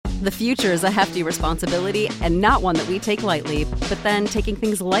The future is a hefty responsibility and not one that we take lightly, but then taking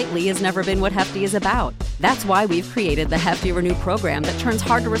things lightly has never been what Hefty is about. That's why we've created the Hefty Renew program that turns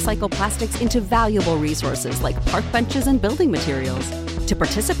hard-to-recycle plastics into valuable resources like park benches and building materials. To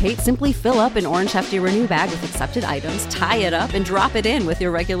participate, simply fill up an orange Hefty Renew bag with accepted items, tie it up, and drop it in with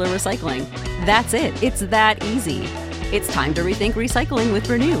your regular recycling. That's it. It's that easy. It's time to rethink recycling with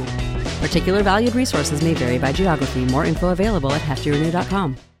Renew. Particular valued resources may vary by geography. More info available at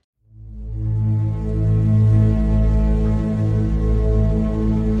heftyrenew.com.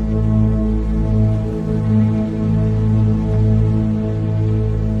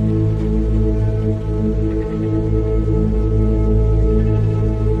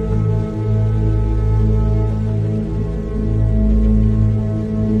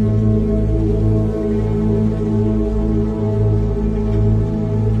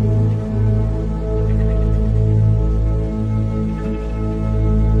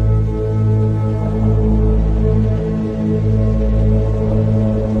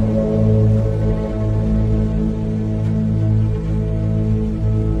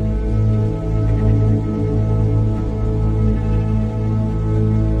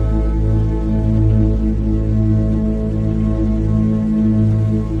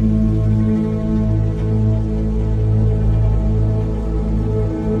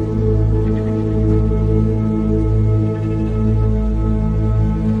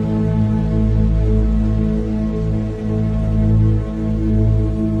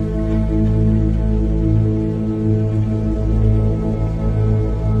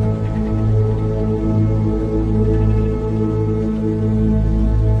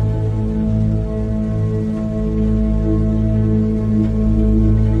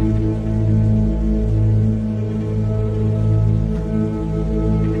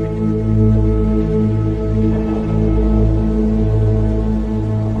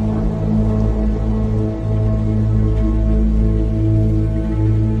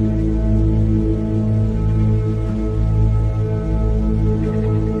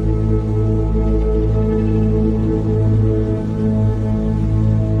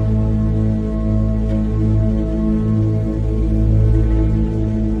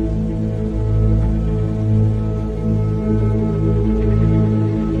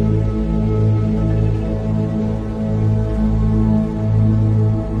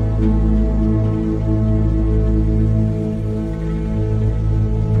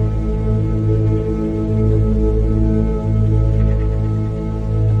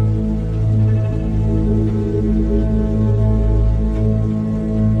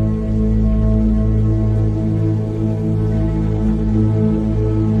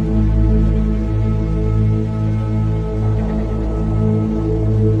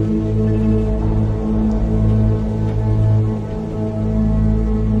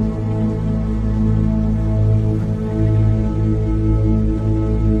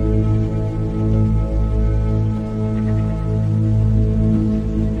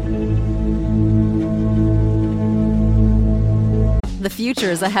 The future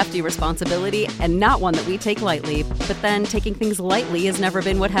is a hefty responsibility and not one that we take lightly, but then taking things lightly has never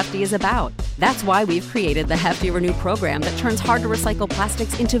been what Hefty is about. That's why we've created the Hefty Renew program that turns hard-to-recycle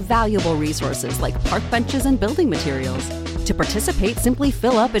plastics into valuable resources like park benches and building materials. To participate, simply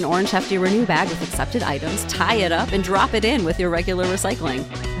fill up an orange Hefty Renew bag with accepted items, tie it up, and drop it in with your regular recycling.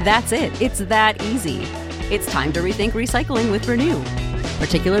 That's it. It's that easy. It's time to rethink recycling with Renew.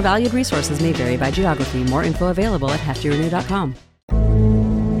 Particular valued resources may vary by geography. More info available at heftyrenew.com.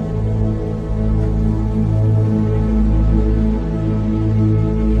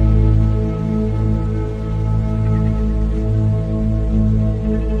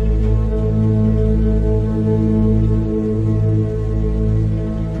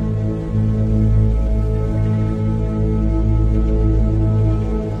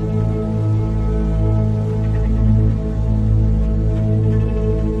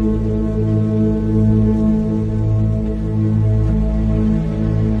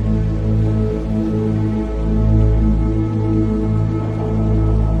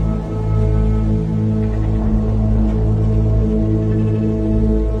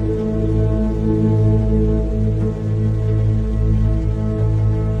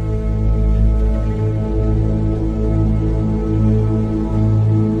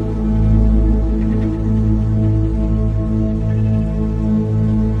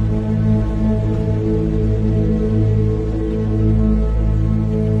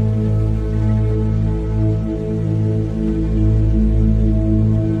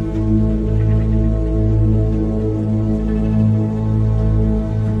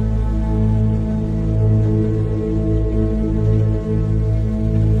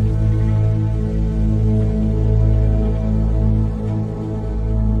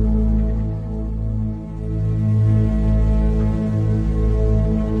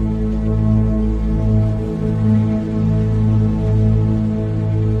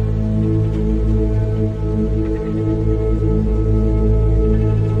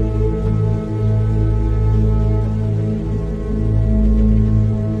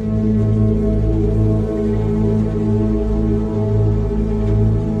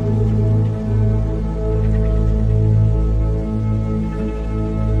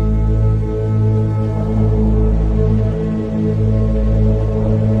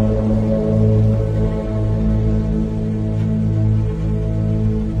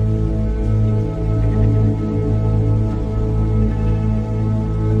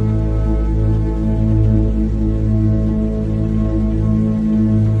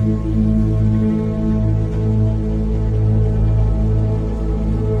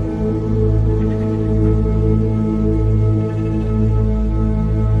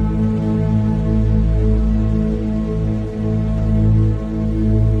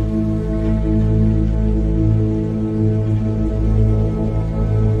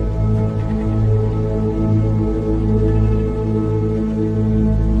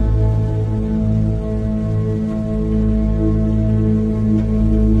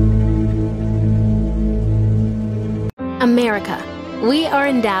 America. We are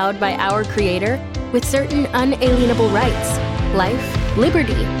endowed by our Creator with certain unalienable rights: life,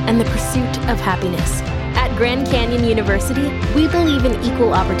 liberty, and the pursuit of happiness. At Grand Canyon University, we believe in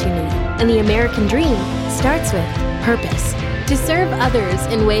equal opportunity, and the American dream starts with purpose. To serve others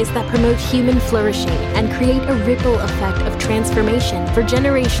in ways that promote human flourishing and create a ripple effect of transformation for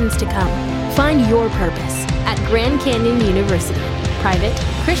generations to come. Find your purpose at Grand Canyon University. Private,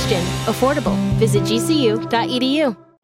 Christian, affordable. Visit gcu.edu.